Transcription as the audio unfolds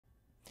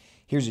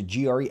Here's a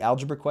GRE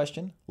algebra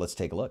question. Let's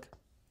take a look.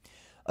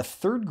 A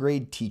third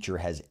grade teacher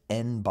has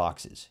N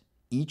boxes,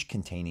 each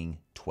containing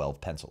 12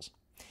 pencils.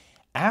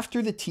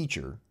 After the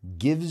teacher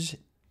gives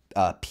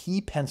P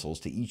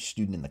pencils to each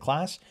student in the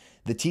class,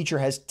 the teacher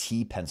has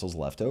T pencils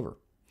left over.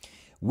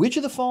 Which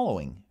of the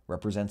following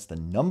represents the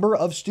number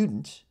of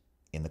students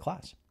in the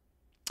class?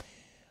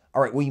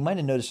 All right, well, you might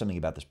have noticed something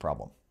about this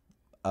problem.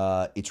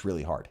 It's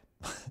really hard,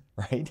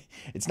 right?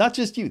 It's not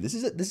just you. This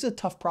is a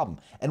tough problem.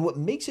 And what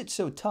makes it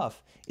so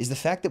tough is the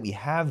fact that we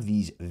have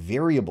these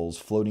variables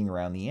floating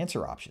around the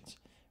answer options,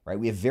 right?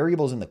 We have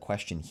variables in the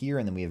question here,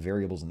 and then we have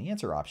variables in the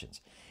answer options.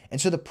 And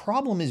so the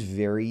problem is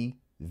very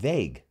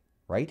vague,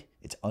 right?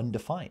 It's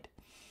undefined.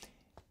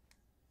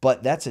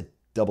 But that's a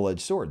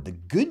double-edged sword. The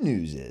good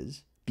news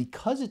is,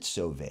 because it's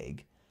so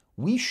vague,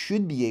 we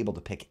should be able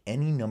to pick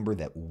any number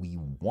that we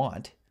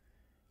want,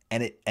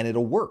 and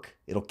it'll work.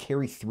 It'll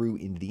carry through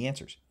into the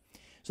answers.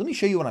 So let me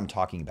show you what I'm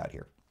talking about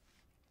here.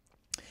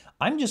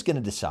 I'm just going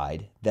to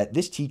decide that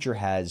this teacher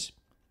has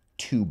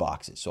 2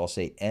 boxes. So I'll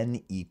say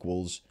N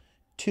equals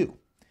 2.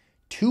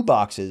 2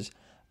 boxes,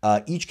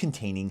 each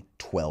containing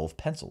 12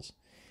 pencils.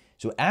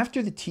 So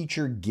after the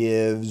teacher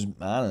gives,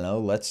 I don't know,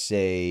 let's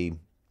say,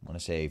 I want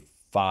to say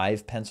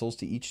 5 pencils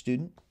to each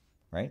student,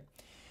 right?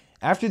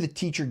 After the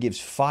teacher gives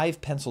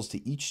 5 pencils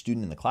to each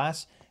student in the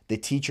class, the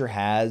teacher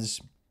has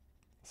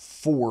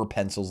 4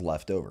 pencils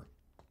left over.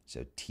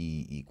 So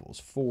T equals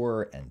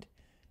 4 and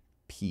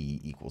P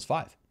equals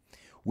 5.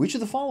 Which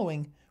of the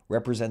following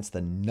represents the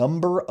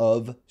number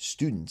of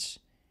students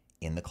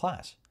in the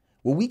class?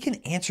 Well, we can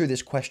answer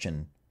this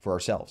question for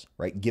ourselves,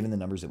 right? Given the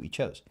numbers that we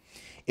chose.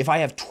 If I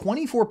have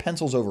 24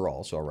 pencils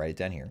overall, so I'll write it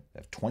down here. I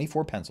have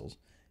 24 pencils,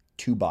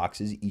 2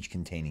 boxes, each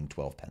containing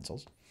 12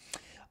 pencils.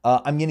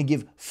 I'm going to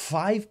give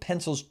 5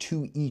 pencils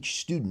to each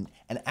student.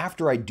 And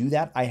after I do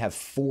that, I have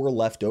 4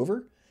 left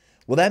over.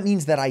 Well, that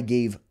means that I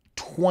gave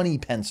 20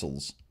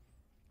 pencils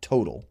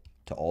total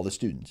to all the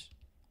students,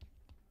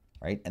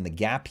 right? And the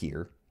gap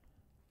here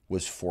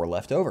was 4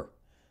 left over,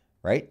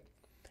 right?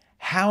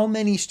 How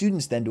many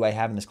students then do I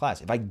have in this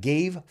class? If I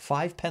gave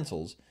 5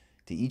 pencils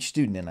to each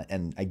student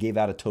and I gave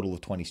out a total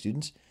of 20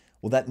 students,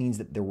 well, that means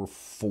that there were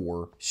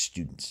 4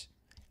 students.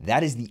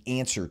 That is the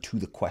answer to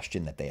the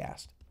question that they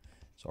asked.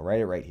 So I'll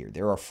write it right here.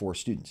 There are 4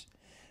 students.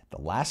 The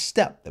last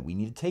step that we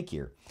need to take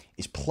here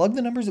is plug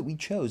the numbers that we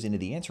chose into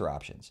the answer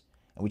options.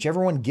 And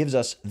whichever one gives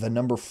us the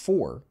number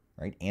 4,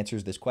 right,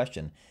 answers this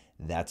question,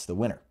 that's the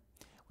winner.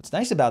 What's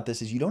nice about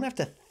this is you don't have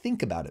to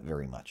think about it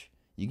very much.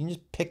 You can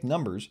just pick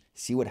numbers,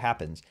 see what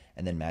happens,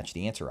 and then match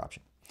the answer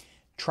option.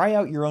 Try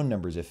out your own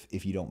numbers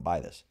if you don't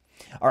buy this.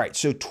 All right,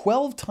 so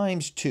 12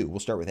 times 2, we'll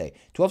start with A.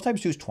 12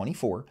 times 2 is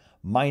 24,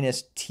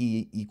 minus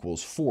T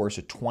equals 4,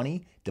 so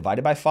 20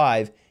 divided by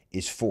 5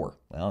 is 4.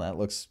 Well, that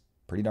looks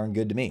pretty darn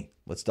good to me.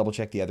 Let's double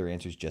check the other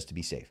answers just to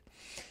be safe.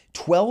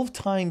 12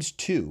 times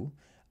 2,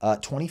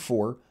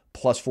 24,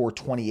 plus 4,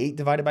 28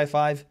 divided by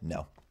 5?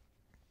 No.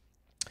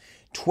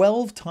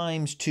 12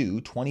 times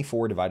 2,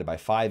 24 divided by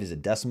 5 is a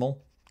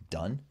decimal.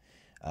 Done.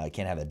 I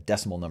can't have a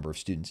decimal number of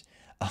students.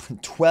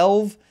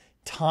 12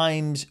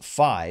 times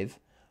 5,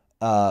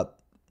 12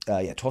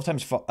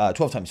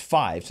 times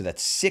 5, so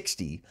that's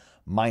 60,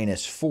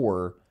 minus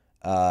 4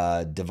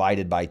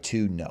 divided by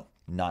 2, no,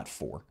 not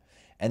 4.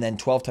 And then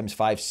 12 times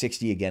 5,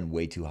 60, again,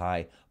 way too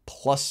high,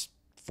 plus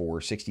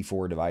 4,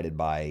 64 divided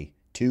by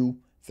 2,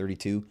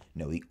 32.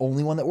 No, the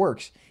only one that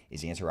works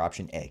is answer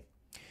option A.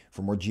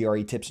 For more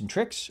GRE tips and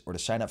tricks or to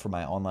sign up for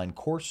my online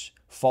course,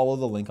 follow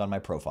the link on my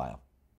profile.